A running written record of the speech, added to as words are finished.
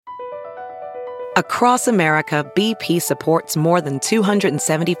Across America, BP supports more than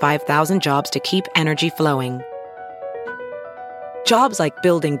 275,000 jobs to keep energy flowing. Jobs like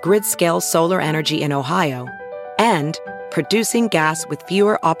building grid-scale solar energy in Ohio and producing gas with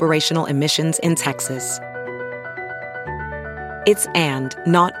fewer operational emissions in Texas. It's and,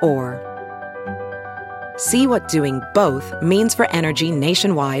 not or. See what doing both means for energy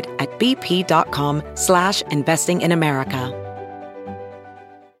nationwide at bp.com/investing in America.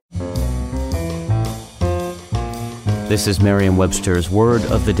 This is Merriam-Webster's Word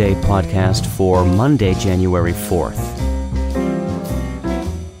of the Day podcast for Monday, January 4th.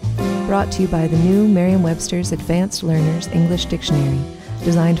 Brought to you by the new Merriam-Webster's Advanced Learners English Dictionary,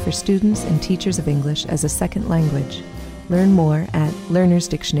 designed for students and teachers of English as a second language. Learn more at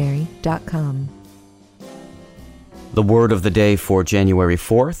learnersdictionary.com. The word of the day for January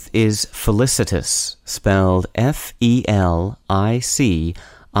 4th is felicitous, spelled F-E-L-I-C-I-T-O-U-S.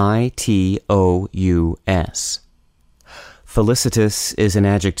 Felicitous is an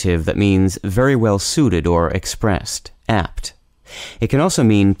adjective that means very well suited or expressed, apt. It can also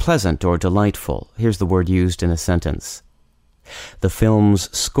mean pleasant or delightful. Here's the word used in a sentence. The film's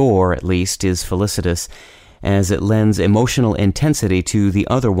score, at least, is felicitous, as it lends emotional intensity to the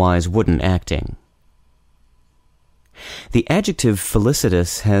otherwise wooden acting. The adjective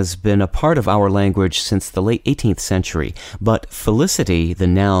felicitous has been a part of our language since the late 18th century, but felicity, the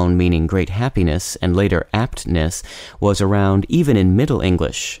noun meaning great happiness, and later aptness, was around even in Middle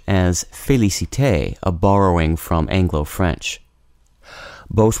English as felicite, a borrowing from Anglo-French.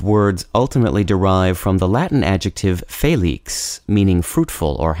 Both words ultimately derive from the Latin adjective felix, meaning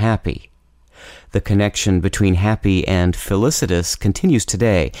fruitful or happy. The connection between happy and felicitous continues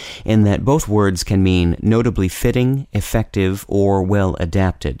today in that both words can mean notably fitting, effective, or well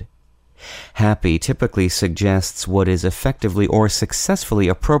adapted. Happy typically suggests what is effectively or successfully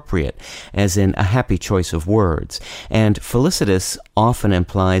appropriate, as in a happy choice of words, and felicitous often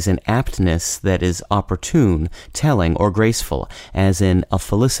implies an aptness that is opportune, telling, or graceful, as in a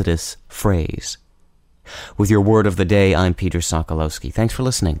felicitous phrase. With your word of the day, I'm Peter Sokolowski. Thanks for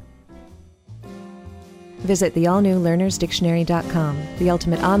listening. Visit the all-new learnersdictionary.com, the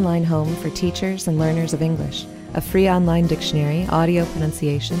ultimate online home for teachers and learners of English. A free online dictionary, audio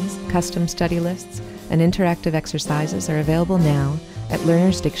pronunciations, custom study lists, and interactive exercises are available now at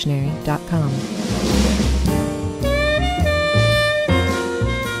learnersdictionary.com.